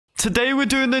Today we're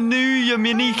doing the new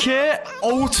Yamini kit,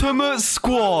 Ultimate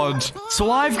Squad. So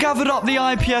I've gathered up the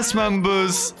IPS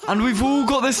members, and we've all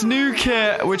got this new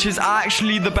kit, which is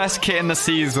actually the best kit in the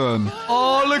season.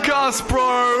 Oh, look at us,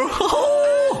 bro.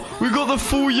 We got the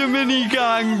full Yamini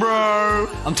gang, bro.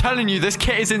 I'm telling you, this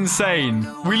kit is insane.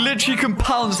 We literally can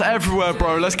pounce everywhere,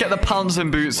 bro. Let's get the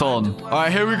pouncing boots on. All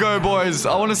right, here we go, boys.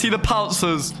 I want to see the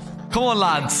pouncers. Come on,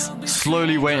 lads.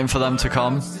 Slowly waiting for them to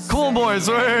come. Come on, boys.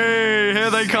 Hey, here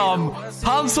they come.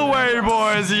 Pounce away,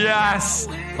 boys. Yes.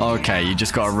 Okay, you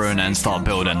just got to ruin it and start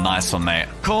building. Nice one, mate.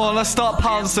 Come on, let's start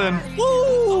pouncing.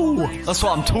 Woo! That's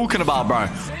what I'm talking about, bro.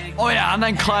 Oh, yeah, and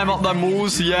then climb up them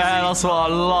walls. Yeah, that's what I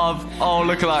love. Oh,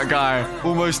 look at that guy.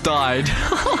 Almost died.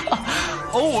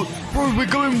 Oh, bro, we're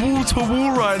going wall to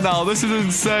wall right now. This is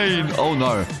insane. Oh,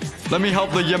 no. Let me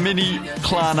help the Yamini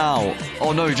clan out.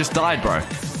 Oh, no, he just died, bro.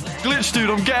 Glitch, dude,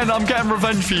 I'm getting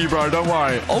revenge for you, bro. Don't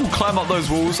worry. Oh, climb up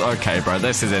those walls. Okay, bro,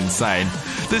 this is insane.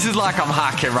 This is like I'm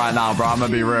hacking right now, bro. I'm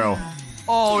gonna be real.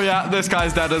 Oh, yeah, this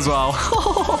guy's dead as well.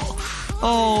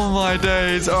 Oh, my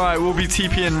days. All right, we'll be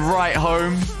TPing right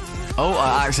home. Oh,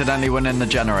 I accidentally went in the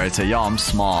generator. Yeah, I'm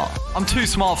smart. I'm too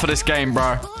smart for this game,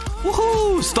 bro.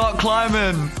 Woohoo! Start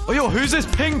climbing. Oh, yo, who's this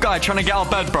pink guy trying to get out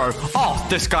of bed, bro? Oh,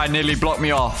 this guy nearly blocked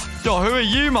me off. Yo, who are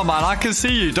you, my man? I can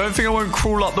see you. Don't think I won't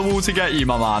crawl up the wall to get you,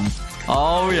 my man.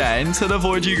 Oh, yeah, into the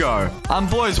void you go. And,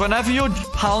 boys, whenever you're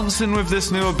pouncing with this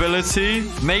new ability,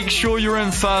 make sure you're in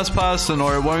first person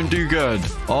or it won't do good.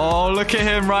 Oh, look at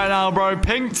him right now, bro.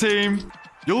 Pink team.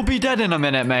 You'll be dead in a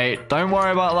minute, mate. Don't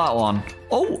worry about that one.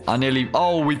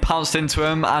 Oh, we pounced into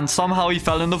him and somehow he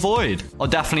fell in the void. I'll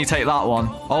definitely take that one.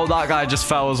 Oh, that guy just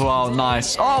fell as well.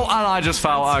 Nice. Oh, and I just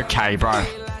fell. Okay, bro.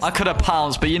 I could have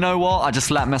pounced, but you know what? I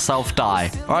just let myself die.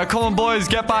 All right, come on, boys.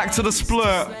 Get back to the split.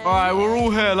 All right, we're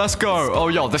all here. Let's go. Oh,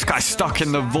 yo, this guy's stuck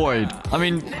in the void. I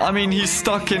mean, he's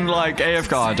stuck in, like,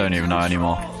 AFK. I don't even know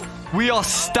anymore. We are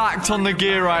stacked on the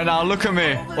gear right now. Look at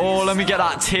me. Oh, let me get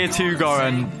that tier 2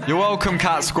 going. You're welcome,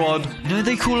 Cat Squad. You know,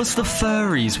 they call us the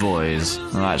furries, boys.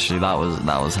 Oh, actually, that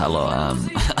was hella,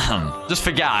 just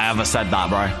forget I ever said that,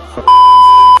 bro.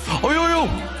 Oh, yo.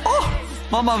 Oh,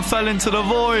 my man fell into the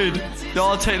void. Yo,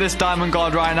 I'll take this diamond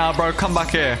guard right now, bro. Come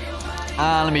back here.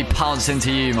 And let me pounce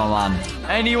into you, my man.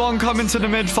 Anyone come into the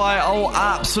mid fight, I'll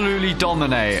absolutely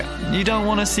dominate. You don't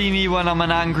want to see me when I'm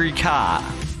an angry cat.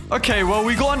 Okay, well,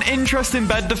 we got an interesting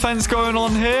bed defense going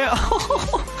on here.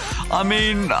 I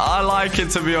mean, I like it,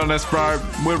 to be honest, bro.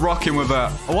 We're rocking with it.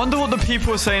 I wonder what the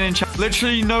people are saying in chat.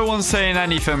 Literally, no one's saying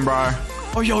anything, bro.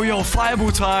 Oh, yo,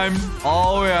 fireball time.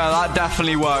 Oh, yeah, that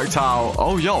definitely worked out.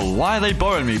 Oh, yo, why are they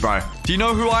bowing me, bro? Do you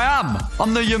know who I am?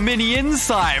 I'm the Yamini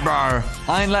Insight, bro.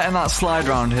 I ain't letting that slide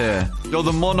around here. Yo,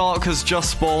 the Monarch has just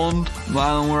spawned.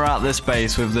 Man, we're at this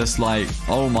base with this, like,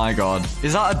 oh, my God.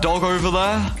 Is that a dog over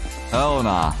there? Oh,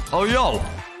 nah. Oh, yo.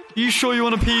 You sure you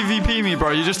want to PvP me,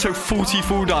 bro? You just took 40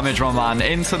 full damage, my man.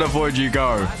 Into the void you go.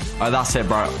 All right, that's it,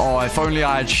 bro. Oh, if only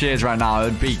I had shears right now, it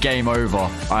would be game over. All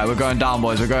right, we're going down,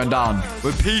 boys. We're going down.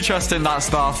 We're P-chesting that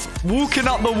stuff. Walking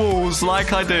up the walls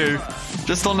like I do.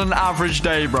 Just on an average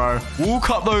day, bro. Walk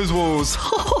up those walls.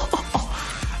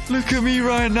 Look at me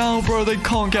right now, bro. They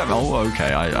can't get me. Oh,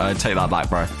 okay. I take that back,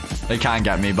 bro. They can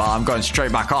get me, but I'm going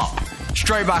straight back up.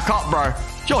 Straight back up, bro.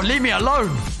 Yo, leave me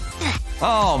alone.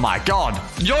 Oh, my God.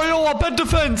 Yo, our bed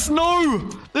defense. No.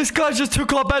 This guy just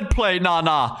took our bed plate.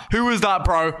 Nah. Who was that,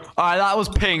 bro? All right, that was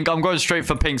Pink. I'm going straight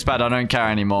for Pink's bed. I don't care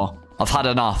anymore. I've had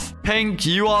enough. Pink,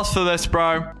 you asked for this,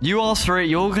 bro. You asked for it.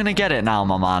 You're going to get it now,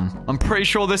 my man. I'm pretty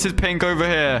sure this is Pink over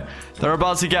here. They're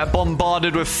about to get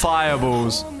bombarded with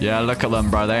fireballs. Yeah, look at them,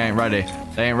 bro. They ain't ready.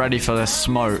 They ain't ready for this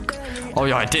smoke. Oh,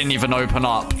 yeah, it didn't even open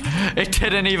up. It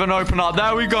didn't even open up.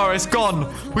 There we go. It's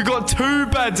gone. We got 2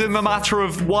 beds in the matter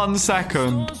of 1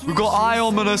 second. We got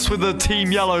Iominous with the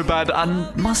Team Yellow bed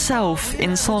and myself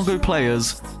in Songo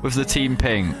Players with the Team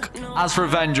Pink. As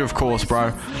revenge, of course,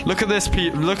 bro. Look at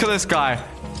this guy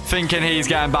thinking he's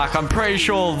getting back. I'm pretty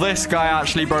sure this guy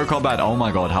actually broke our bed. Oh,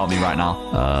 my God. Help me right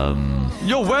now.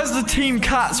 Yo, where's the team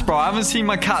cats, bro? I haven't seen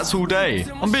my cats all day.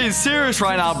 I'm being serious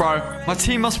right now, bro. My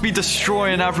team must be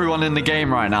destroying everyone in the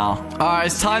game right now. All right,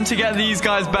 it's time to get these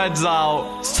guys' beds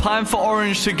out. It's time for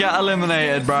Orange to get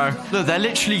eliminated, bro. Look, they're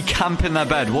literally camping their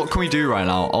bed. What can we do right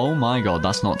now? Oh, my God,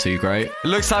 that's not too great. It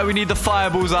looks like we need the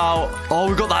fireballs out. Oh,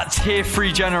 we got that tier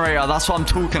 3 generator. That's what I'm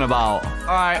talking about. All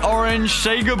right, Orange,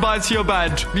 say goodbye to your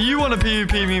bed. You want to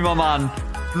PvP me, my man?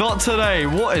 Not today.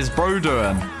 What is bro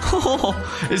doing?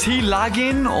 Is he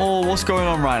lagging or what's going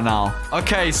on right now?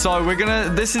 Okay, so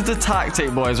this is the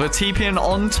tactic, boys. We're TPing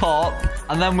on top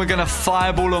and then we're gonna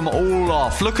fireball them all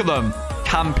off. Look at them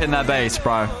camping their base,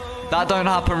 bro. That don't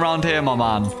happen around here, my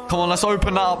man. Come on, let's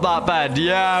open up that bed.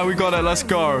 Yeah, we got it. Let's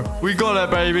go. We got it,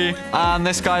 baby. And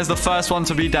this guy's the first one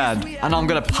to be dead. And I'm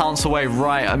going to pounce away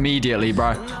right immediately, bro.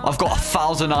 I've got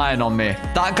 1,000 iron on me.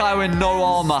 That guy with no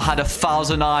armor had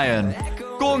 1,000 iron.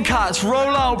 Go on, cats. Roll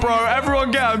out, bro.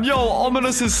 Everyone get him. Yo,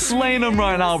 Ominous is slaying him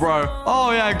right now, bro.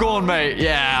 Oh, yeah. Go on, mate.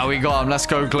 Yeah, we got him. Let's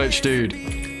go, Glitch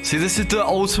Dude. See, this is the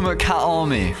ultimate cat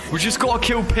army. We just got to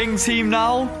kill Pink Team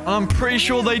now. And I'm pretty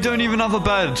sure they don't even have a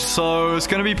bed. So it's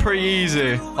going to be pretty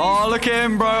easy. Oh, look at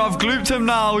him, bro. I've glooped him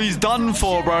now. He's done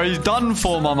for, bro. He's done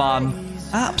for, my man.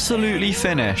 Absolutely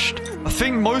finished. I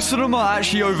think most of them are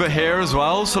actually over here as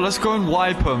well. So let's go and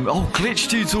wipe them. Oh, Glitch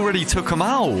Dude's already took them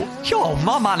out. Yo,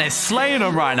 my man is slaying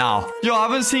them right now. Yo, I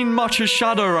haven't seen much of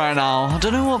Shadow right now. I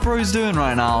don't know what bro's doing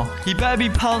right now. He better be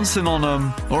pouncing on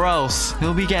them or else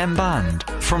he'll be getting banned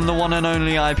from the one and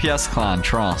only IPS clan,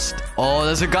 trust. Oh,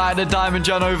 there's a guy in a diamond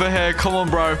gen over here. Come on,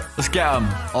 bro. Let's get him.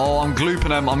 Oh, I'm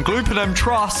glooping him. I'm glooping him,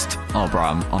 trust. Oh, bro,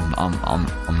 I'm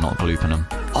not glooping him.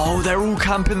 Oh, they're all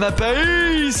camping their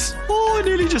base. Oh, I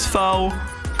nearly just fell.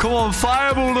 Come on,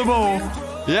 fireball them all.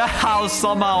 Yeah,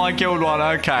 somehow I killed one.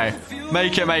 Okay,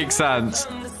 make it make sense.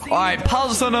 All right,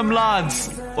 pounce on them, lads.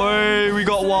 Wait, we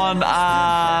got one,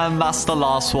 and that's the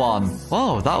last one.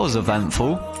 Whoa, that was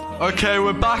eventful. Okay,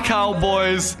 we're back out,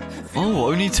 boys.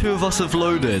 Oh, only 2 of us have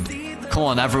loaded. Come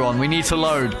on, everyone, we need to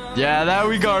load. Yeah, there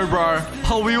we go, bro.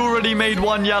 Oh, we already made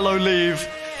one yellow leave.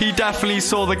 He definitely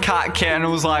saw the cat kit and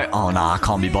was like, oh, nah, I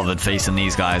can't be bothered facing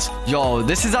these guys. Yo,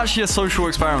 this is actually a social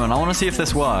experiment. I want to see if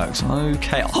this works.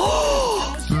 Okay.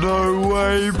 Oh, no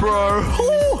way, bro.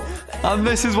 Oh, and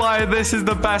this is why this is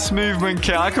the best movement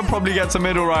kit. I could probably get to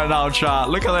middle right now, chat.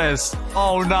 Look at this.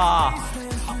 Oh, nah.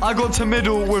 I got to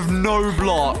middle with no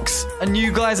blocks. And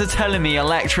you guys are telling me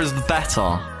Electra's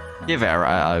better. Give it a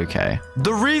right. Okay.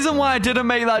 The reason why I didn't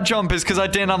make that jump is because I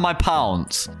didn't have my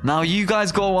pounce. Now, you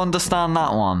guys got to understand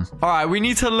that one. All right, we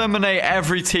need to eliminate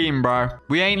every team, bro.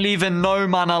 We ain't leaving no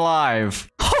man alive.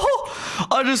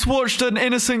 I just watched an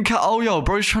innocent cat. Oh, yo,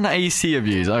 bro's trying to AC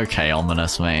abuse. Okay,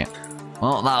 Ominous, mate.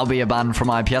 Well, that'll be a ban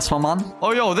from IPS, my man.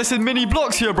 Oh, yo, this is mini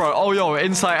blocks here, bro. Oh, yo,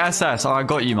 Insight SS. Oh, I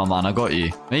got you, my man. I got you.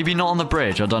 Maybe not on the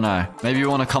bridge. I don't know. Maybe you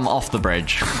want to come off the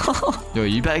bridge. Yo,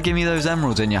 you better give me those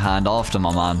emeralds in your hand after,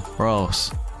 my man. Or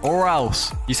else. Or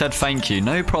else. You said thank you.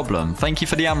 No problem. Thank you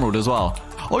for the emerald as well.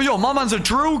 Oh, yo, my man's a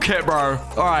drill kit, bro.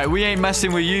 All right, we ain't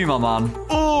messing with you, my man.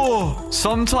 Oh,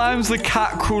 sometimes the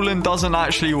cat crawling doesn't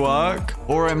actually work.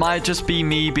 Or it might just be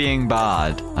me being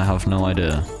bad. I have no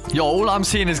idea. Yo, all I'm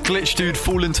seeing is Glitch Dude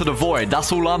fall into the void.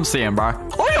 That's all I'm seeing, bro.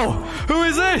 Oh, yo, who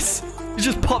is this? He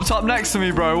just popped up next to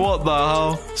me, bro. What the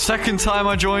hell? Second time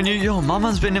I join you. Yo, my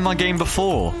man's been in my game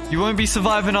before. You won't be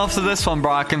surviving after this one,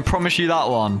 bro. I can promise you that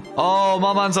one. Oh,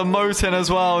 my man's emoting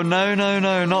as well. No, no,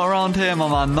 no. Not around here, my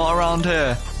man. Not around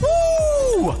here.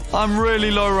 Woo! I'm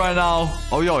really low right now.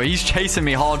 Oh, yo, he's chasing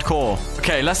me hardcore.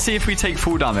 Okay, let's see if we take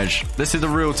full damage. This is the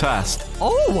real test.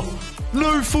 Oh!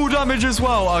 No full damage as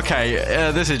well. Okay,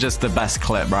 this is just the best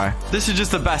clip, bro. This is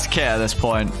just the best kit at this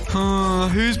point.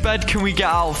 Whose bed can we get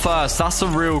out first? That's the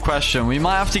real question. We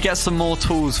might have to get some more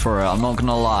tools for it. I'm not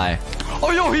gonna lie.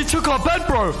 Oh, yo, he took our bed,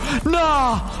 bro.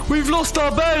 Nah, we've lost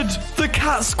our bed. The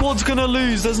cat squad's gonna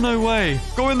lose. There's no way.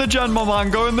 Go in the gen, my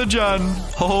man. Go in the gen.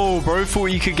 Oh, bro thought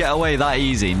you could get away that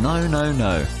easy. No, no,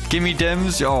 no. Give me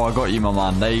dims. Oh, I got you, my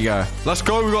man. There you go. Let's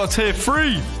go. We got a tier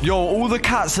 3. Yo, all the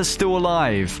cats are still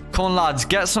alive. Come on, lads.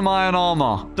 Get some iron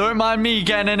armor. Don't mind me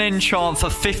getting an enchant for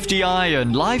 50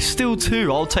 iron. Life steal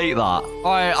 2. I'll take that. All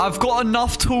right, I've got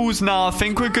enough tools now. I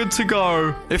think we're good to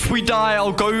go. If we die,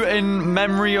 I'll go in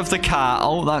memory of the cat.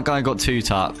 Oh, that guy got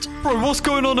 2-tapped. Bro, what's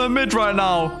going on at mid right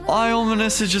now?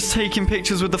 Ominous is just taking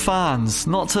pictures with the fans.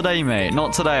 Not today, mate.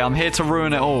 Not today. I'm here to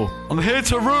ruin it all. I'm here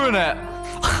to ruin it.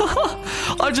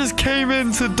 I just came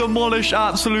in to demolish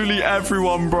absolutely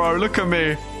everyone, bro. Look at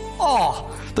me.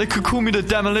 Oh, they could call me the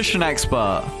demolition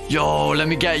expert. Yo, let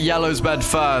me get Yellow's bed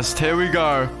first. Here we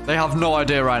go. They have no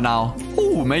idea right now.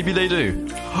 Oh, maybe they do.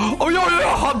 Oh, yo,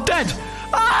 I'm dead.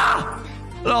 Ah!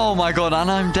 Oh, my God, and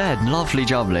I'm dead. Lovely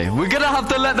jubbly. We're going to have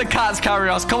to let the cats carry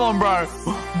us. Come on, bro.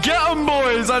 Get them,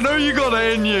 boys. I know you got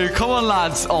it in you. Come on,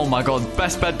 lads. Oh, my God.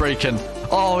 Best bed breaking.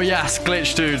 Oh, yes,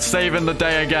 Glitch Dude, saving the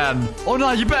day again. Oh,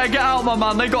 no, you better get out, my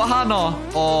man. They got Hannah.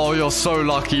 Oh, you're so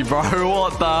lucky, bro.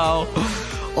 What the hell?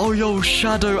 Oh, yo,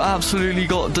 Shadow absolutely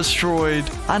got destroyed.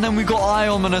 And then we got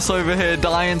Ominous over here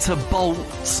dying to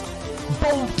bolts.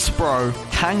 Bolts, bro.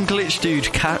 Can Glitch Dude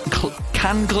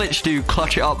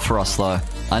clutch it up for us, though?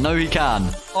 I know he can.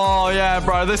 Oh, yeah,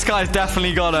 bro. This guy's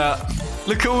definitely got it.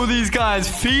 Look at all these guys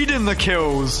feeding the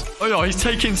kills. Oh, yeah, he's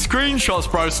taking screenshots,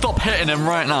 bro. Stop hitting him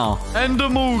right now. End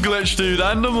them all, glitch dude.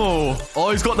 End them all. Oh,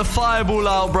 he's got the fireball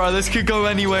out, bro. This could go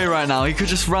any way right now. He could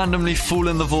just randomly fall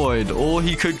in the void, or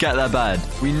he could get their bed.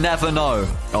 We never know.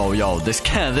 Oh, yo, this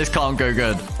can't go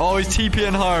good. Oh, he's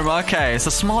TPing home. Okay, it's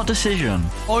a smart decision.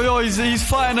 Oh, yo, he's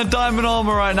fighting a diamond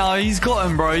armor right now. He's got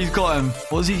him, bro. He's got him.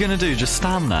 What's he gonna do? Just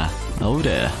stand there? Oh,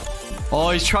 dear.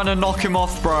 Oh, he's trying to knock him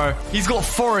off, bro. He's got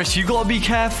forest. You gotta be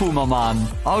careful, my man.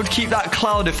 I would keep that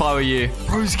cloud if I were you.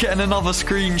 Bro's getting another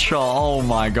screenshot. Oh,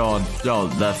 my God. Yo,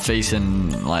 they're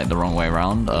facing, like, the wrong way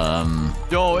around.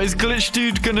 Yo, is Glitch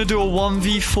Dude gonna do a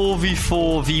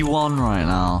 1v4v4 v1 right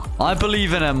now? I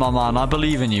believe in him, my man. I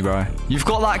believe in you, bro. You've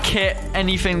got that kit.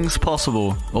 Anything's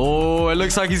possible. Oh, it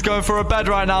looks like he's going for a bed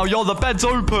right now. Yo, the bed's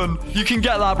open. You can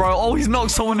get that, bro. Oh, he's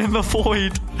knocked someone in the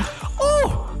void.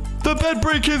 Oh! The bed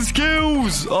breaking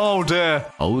skills. Oh, dear.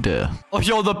 Oh, dear. Oh,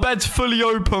 yo, the bed's fully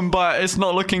open, but it's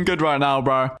not looking good right now,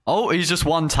 bro. Oh, he's just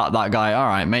one-tapped that guy. All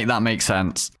right, that makes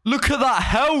sense. Look at that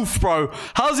health, bro.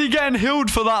 How's he getting healed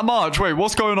for that much? Wait,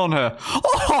 what's going on here?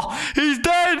 Oh, he's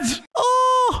dead.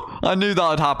 Oh, I knew that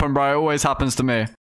would happen, bro. It always happens to me.